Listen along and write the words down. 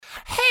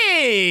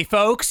Hey,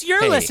 folks,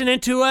 you're listening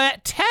to a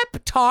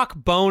Tep Talk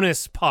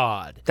bonus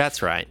pod.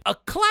 That's right. A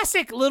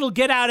classic little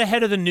get out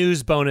ahead of the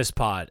news bonus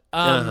pod.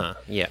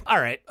 Yeah. All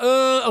right.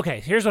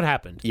 Okay, here's what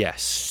happened.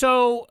 Yes.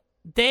 So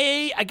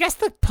I guess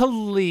the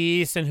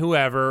police and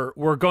whoever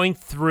were going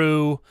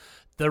through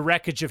the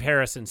wreckage of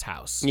Harrison's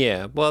house.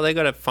 Yeah, well, they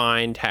got to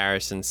find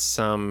Harrison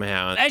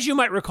somehow. As you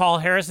might recall,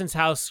 Harrison's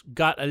house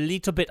got a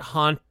little bit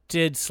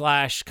haunted /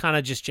 kind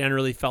of just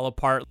generally fell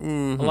apart.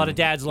 Mm-hmm. A lot of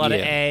dads, a lot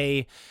of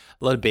A.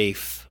 A lot of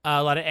beef.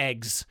 A lot of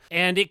eggs.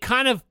 And it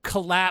kind of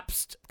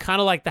collapsed,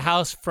 kind of like the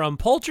house from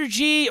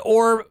Poltergeist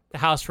or the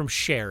house from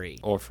Sherry.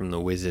 Or from the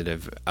Wizard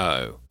of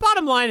O.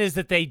 Bottom line is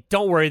that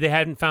don't worry, they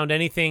hadn't found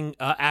anything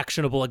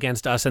actionable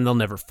against us, and they'll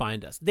never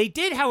find us. They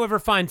did, however,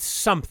 find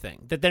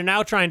something that they're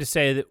now trying to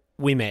say that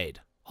we made.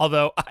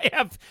 Although I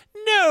have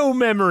no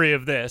memory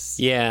of this.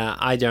 Yeah,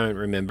 I don't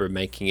remember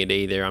making it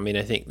either. I mean,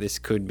 I think this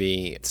could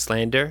be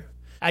slander.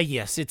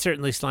 Yes, it's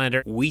certainly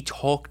slander. We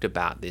talked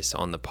about this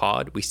on the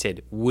pod. We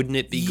said, wouldn't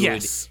it be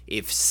good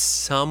if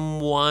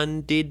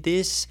someone did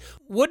this?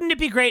 Wouldn't it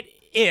be great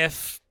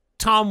if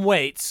Tom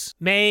Waits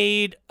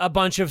made a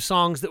bunch of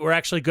songs that were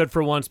actually good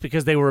for once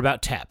because they were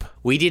about Tep?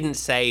 We didn't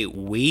say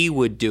we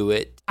would do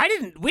it.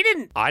 We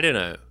didn't. I don't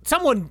know.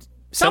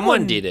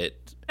 Someone did it.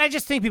 I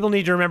just think people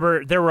need to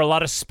remember there were a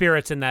lot of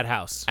spirits in that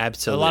house.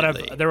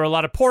 Absolutely. There were a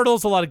lot of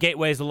portals, a lot of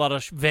gateways, a lot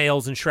of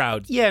veils and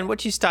shrouds. Yeah, and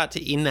what you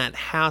started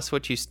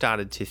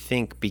to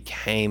think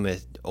became an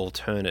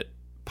alternate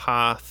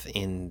path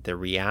in the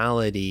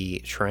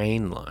reality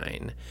train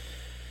line.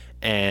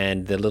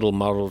 And the little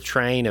model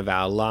train of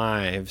our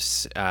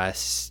lives,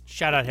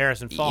 shout out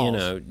Harrison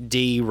Falls,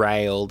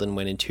 derailed and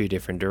went in two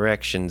different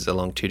directions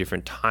along two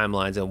different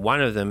timelines. And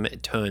one of them,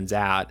 it turns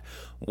out,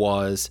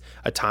 was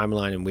a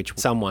timeline in which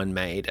someone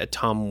made a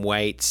Tom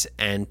Waits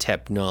and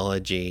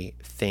Technology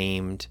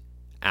themed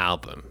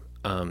album.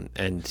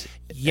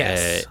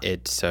 Yes.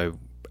 So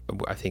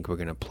I think we're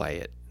going to play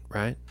it,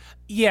 right?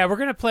 Yeah, we're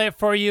going to play it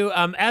for you.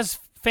 As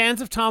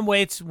fans of Tom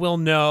Waits will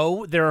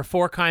know, there are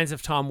 4 kinds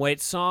of Tom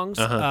Waits songs.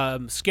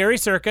 Scary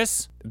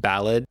Circus.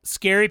 Ballad.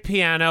 Scary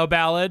Piano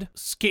Ballad.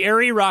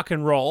 Scary Rock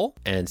and Roll.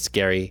 And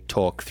Scary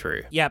Talk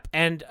Through. Yep,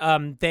 and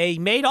they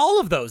made all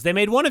of those. They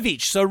made one of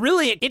each. So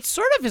really, it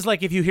sort of is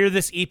like if you hear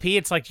this EP,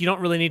 it's like you don't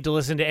really need to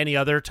listen to any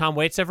other Tom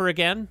Waits ever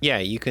again. Yeah,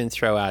 you can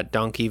throw out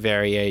Donkey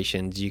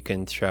Variations. You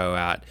can throw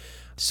out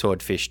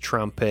Swordfish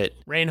Trumpet.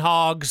 Rain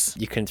Hogs.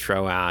 You can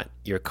throw out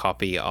your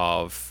copy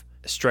of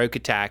Stroke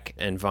Attack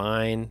and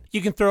Vine.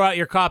 You can throw out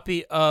your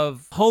copy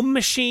of Home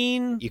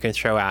Machine. You can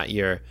throw out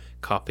your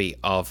copy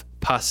of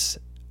Puss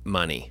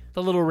Money.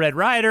 The Little Red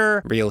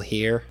Rider. Real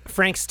Here.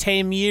 Frank's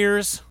Tame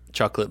Years.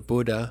 Chocolate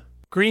Buddha.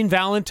 Green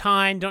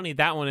Valentine. Don't need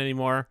that one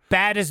anymore.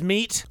 Bad as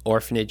Meat.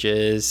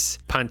 Orphanages,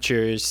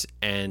 Punchers,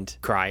 and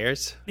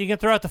Criers. You can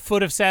throw out The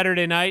Foot of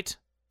Saturday Night.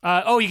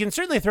 You can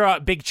certainly throw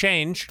out Big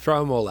Change.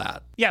 Throw them all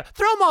out. Yeah,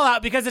 throw them all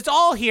out because it's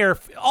all here,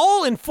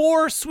 all in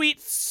 4 sweet,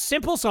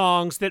 simple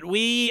songs that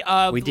we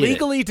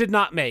legally did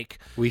not make.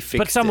 We fixed it.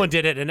 But someone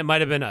did it, and it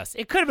might have been us.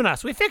 It could have been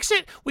us. We fixed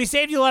it. We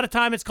saved you a lot of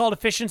time. It's called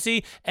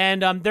Efficiency,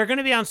 and they're going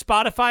to be on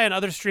Spotify and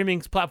other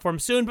streaming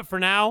platforms soon. But for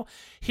now,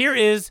 here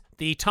is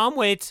the Tom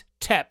Waits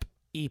Tep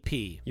EP.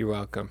 You're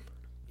welcome.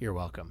 You're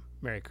welcome.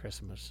 Merry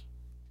Christmas.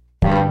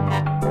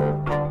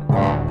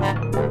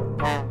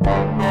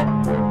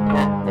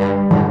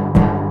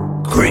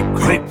 Creep,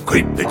 creep,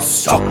 creep, it's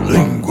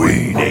Suckling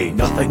Green. Ain't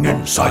nothing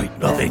in sight,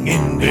 nothing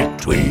in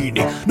between.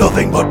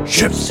 Nothing but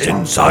chips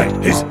inside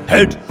his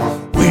head.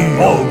 We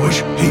all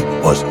wish he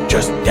was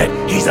just dead.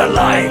 He's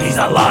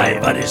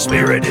alive, but his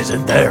spirit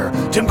isn't there.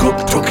 Tim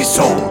Cook took his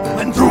soul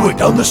and threw it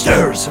down the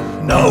stairs.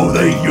 Now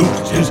they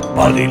used his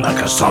body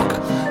like a sock.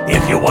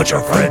 If you want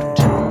your friend,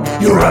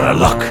 you're out of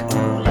luck.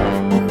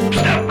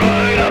 Step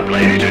right up,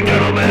 ladies and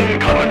gentlemen.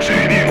 Come and see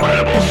the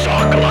incredible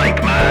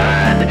sock-like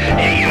man.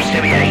 He used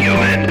to be a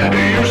human,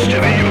 he used to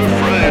be your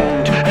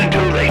friend,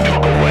 until they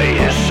took away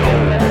his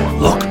soul.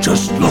 Look,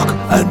 just look,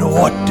 and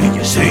what do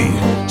you see?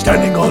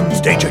 Standing on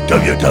stage at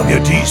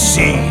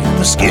WWDC,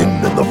 the skin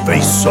and the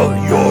face of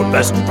your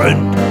best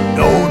friend.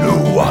 No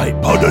new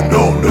iPod and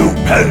no new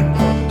pen.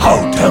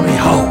 How, tell me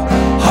how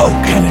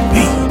can it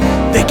be?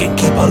 They can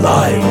keep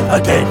alive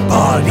a dead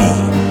body.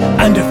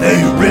 And if they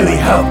really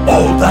have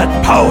all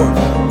that power,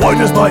 why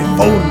does my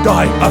phone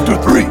die after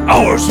 3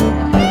 hours?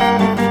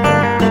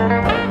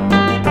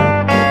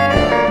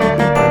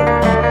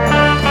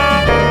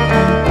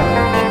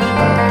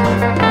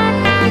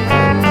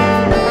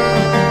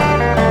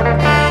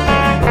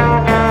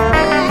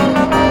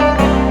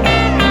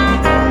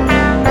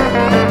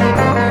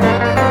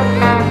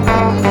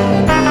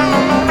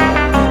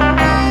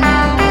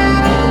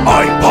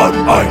 iPod,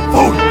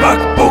 iPhone,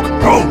 MacBook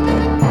Pro.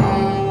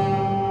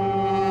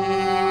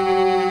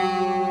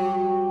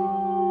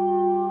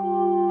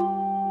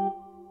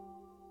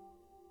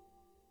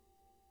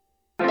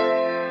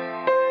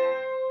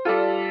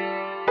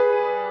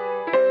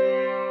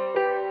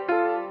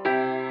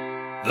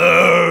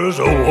 There's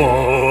a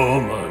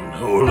woman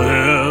who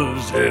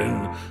lives in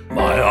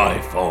my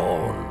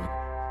iPhone,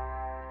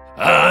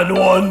 and And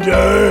one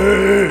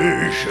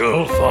day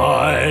she'll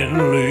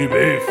finally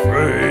be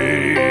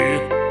free.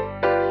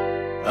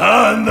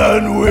 And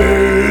then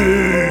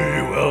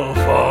we will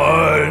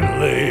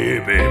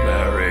finally be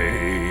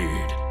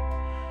married.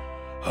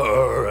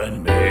 Her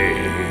and me.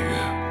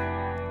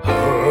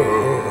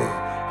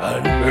 Her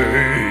and me.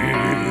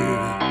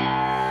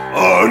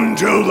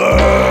 Until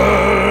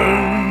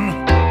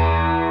then,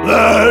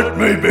 let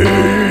me be.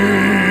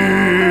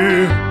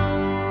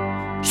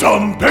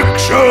 Some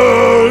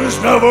pictures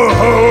never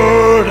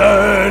hurt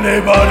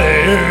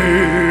anybody.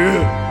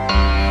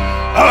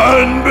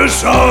 And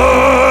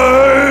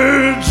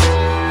besides,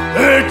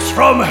 it's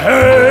from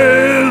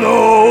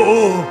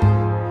Halo.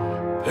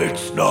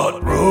 It's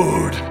not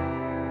rude.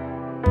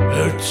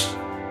 It's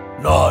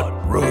not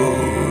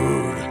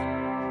rude.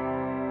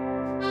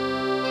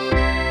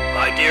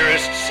 My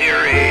dearest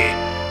Siri,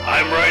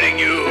 I'm writing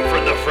you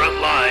from the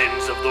front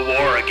lines of the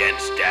war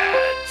against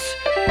dads.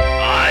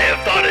 I have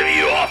thought of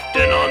you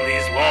often on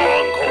these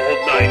long, cold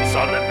nights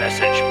on the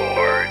message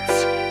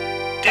boards.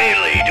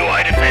 Daily do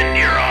I defend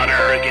your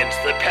honor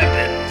against the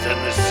Pepins and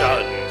the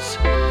Sons.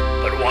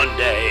 But one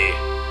day,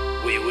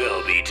 we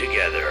will be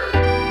together.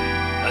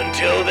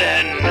 Until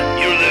then,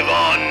 you live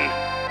on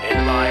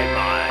in my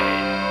mind.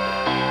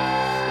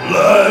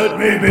 Let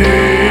me be.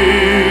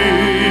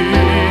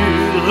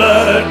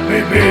 Let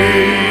me be.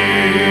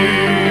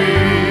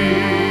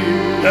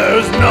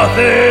 There's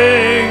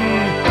nothing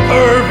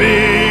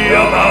pervy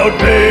about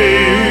me.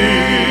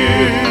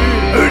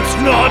 It's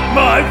not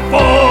my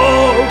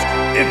fault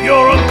if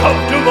you're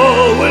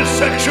uncomfortable with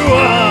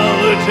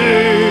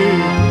sexuality.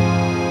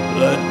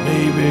 Let me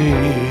be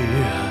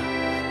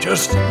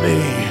just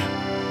me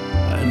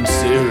and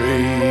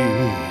Siri.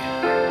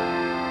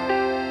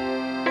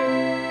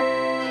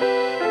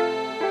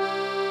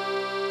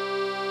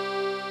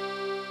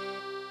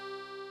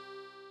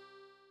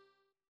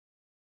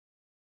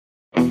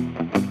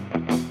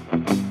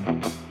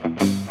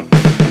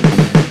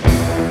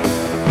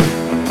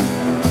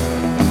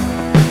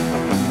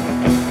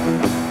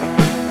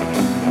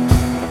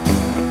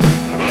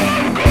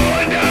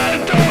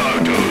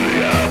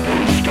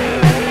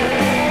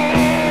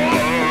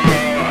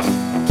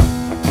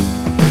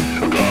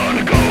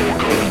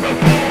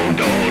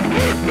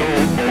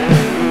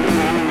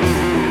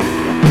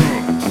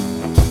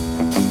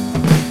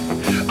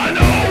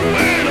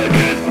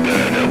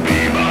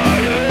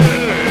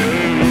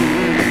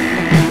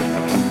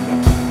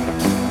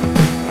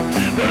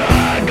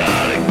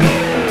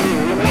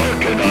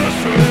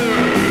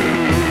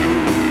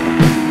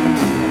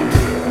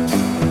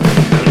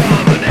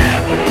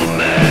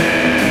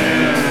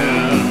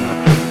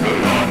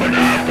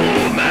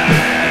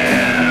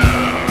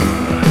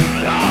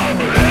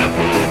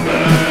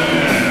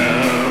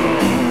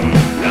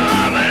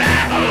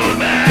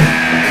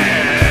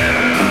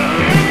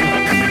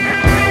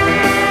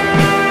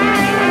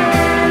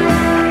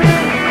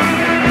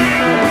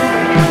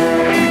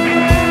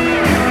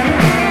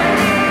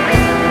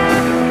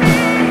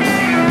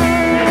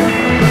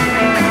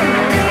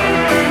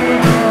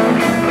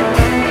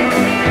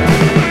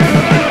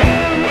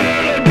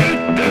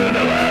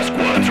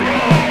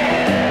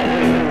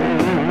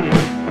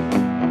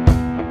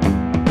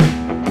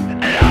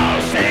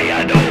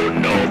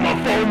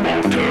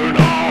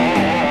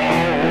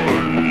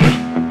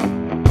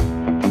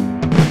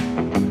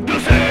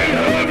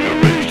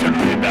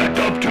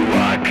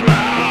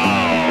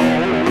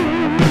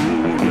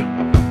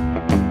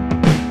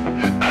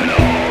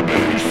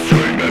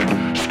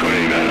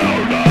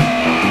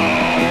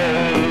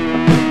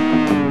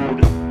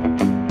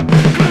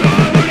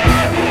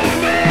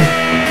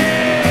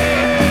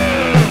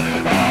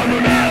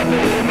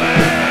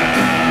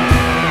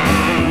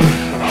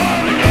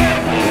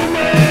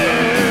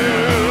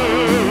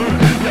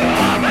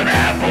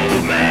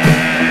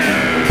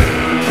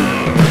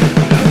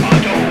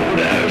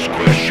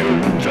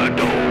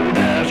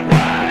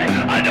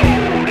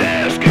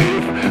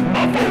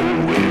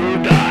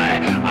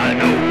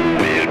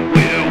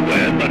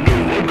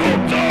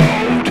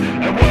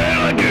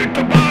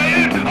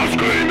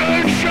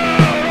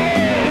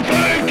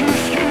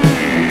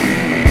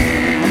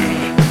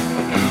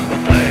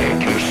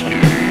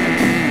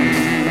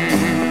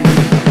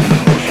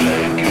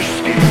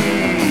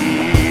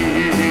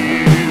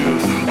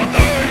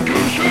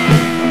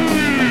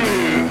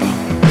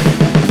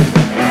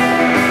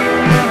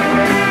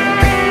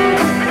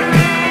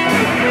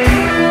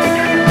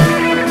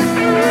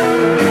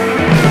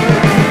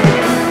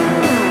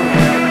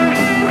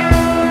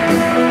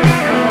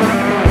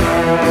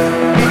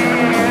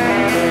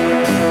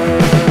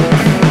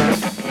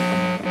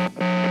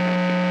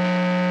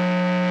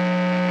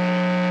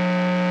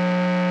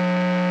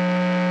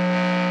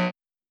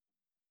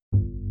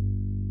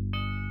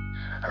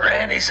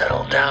 Randy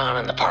settled down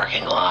in the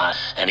parking lot,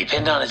 and he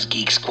pinned on his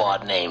Geek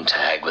Squad name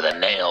tag with a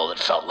nail that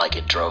felt like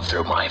it drove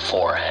through my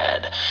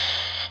forehead.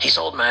 He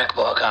sold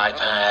MacBook,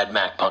 iPad,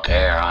 MacBook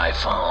Air,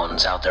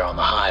 iPhones out there on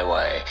the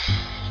highway.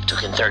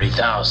 took in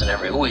 $30,000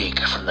 every week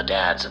from the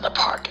dads in the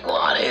parking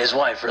lot. His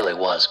wife really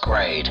was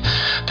great.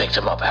 Picked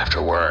him up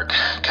after work,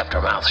 kept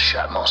her mouth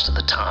shut most of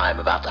the time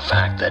about the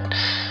fact that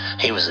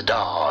he was a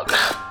dog.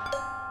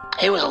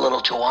 He was a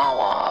little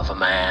chihuahua of a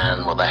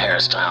man with a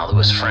hairstyle that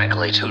was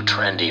frankly too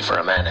trendy for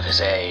a man of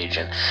his age,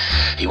 and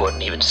he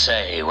wouldn't even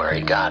say where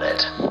he got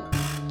it.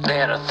 They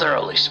had a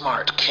thoroughly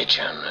smart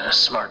kitchen, a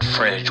smart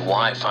fridge,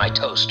 Wi-Fi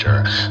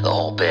toaster, the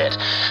whole bit,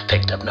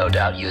 picked up no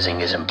doubt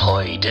using his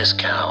employee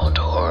discount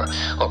or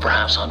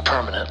perhaps on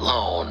permanent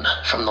loan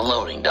from the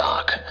loading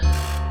dock.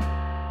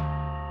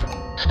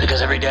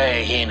 Because every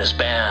day he and his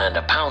band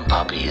of pound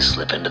puppies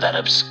slip into that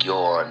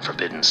obscure and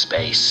forbidden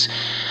space.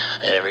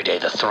 And every day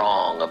the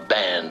throng of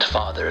band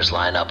fathers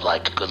line up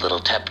like good little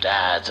tep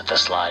dads at the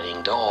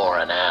sliding door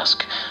and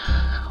ask,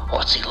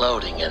 what's he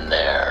loading in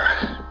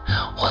there?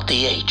 What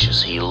the H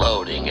is he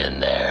loading in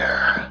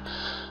there?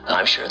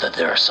 I'm sure that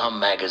there are some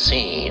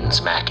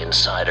magazines, Mac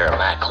Insider,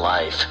 Mac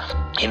Life.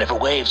 He never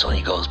waves when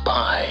he goes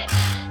by.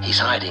 He's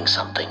hiding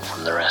something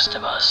from the rest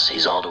of us.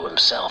 He's all to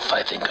himself.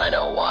 I think I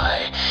know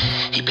why.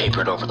 He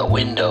papered over the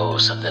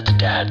windows so that the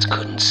dads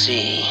couldn't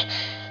see.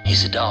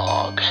 He's a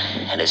dog,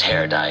 and his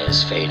hair dye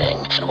is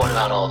fading. And what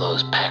about all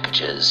those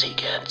packages he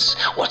gets?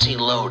 What's he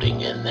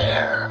loading in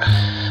there?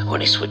 When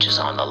he switches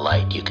on the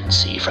light, you can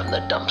see from the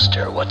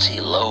dumpster. What's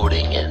he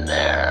loading in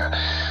there?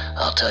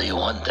 I'll tell you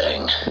one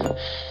thing.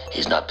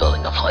 He's not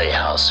building a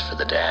playhouse for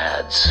the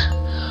dads.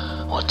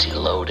 What's he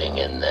loading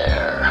in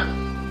there?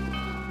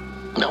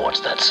 Now what's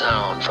that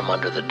sound from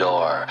under the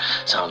door?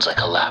 Sounds like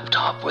a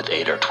laptop with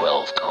 8 or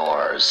 12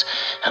 cores.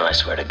 And I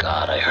swear to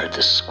God, I heard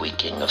the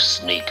squeaking of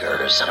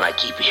sneakers, and I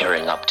keep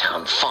hearing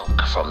Uptown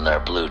Funk from their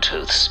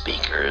Bluetooth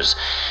speakers.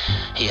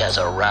 He has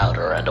a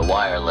router and a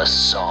wireless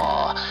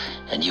saw,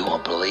 and you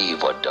won't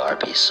believe what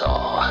Darby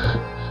saw.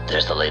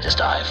 There's the latest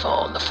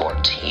iPhone, the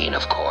 14,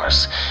 of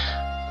course.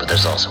 But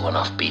there's also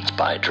enough Beats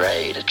by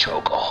Dre to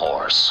choke a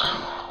horse.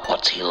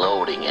 What's he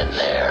loading in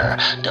there?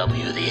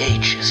 W the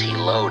H is he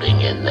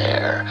loading in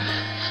there?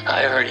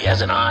 I heard he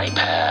has an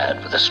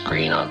iPad with a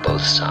screen on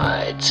both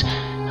sides.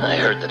 I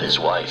heard that his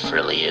wife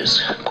really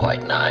is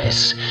quite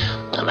nice.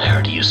 And I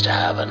heard he used to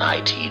have an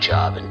IT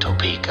job in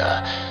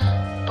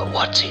Topeka. But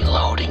what's he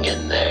loading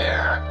in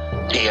there?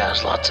 He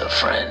has lots of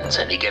friends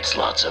and he gets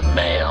lots of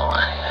mail.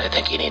 I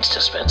think he needs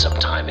to spend some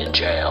time in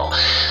jail.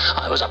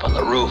 I was up on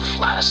the roof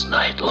last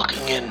night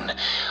looking in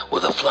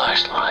with a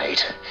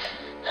flashlight.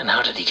 And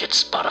how did he get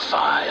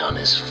Spotify on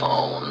his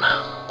phone?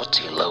 What's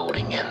he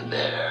loading in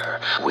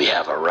there? We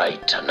have a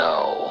right to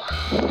know.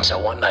 So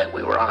one night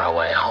we were on our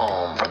way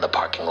home from the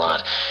parking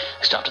lot.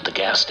 We stopped at the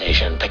gas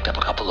station, picked up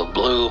a couple of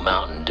blue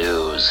Mountain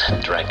Dews,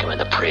 and drank them in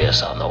the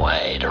Prius on the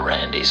way to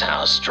Randy's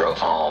house, drove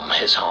home,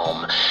 his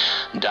home,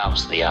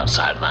 doused the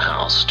outside of the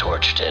house,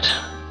 torched it,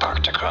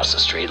 parked across the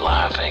street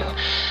laughing,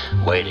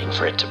 waiting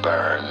for it to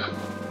burn.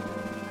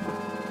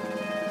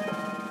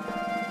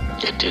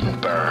 It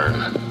didn't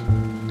burn.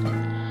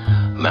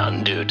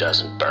 Mountain Dew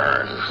doesn't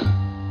burn.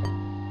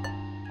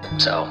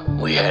 So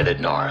we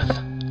headed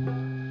north.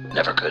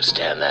 Never could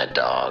stand that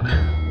dog.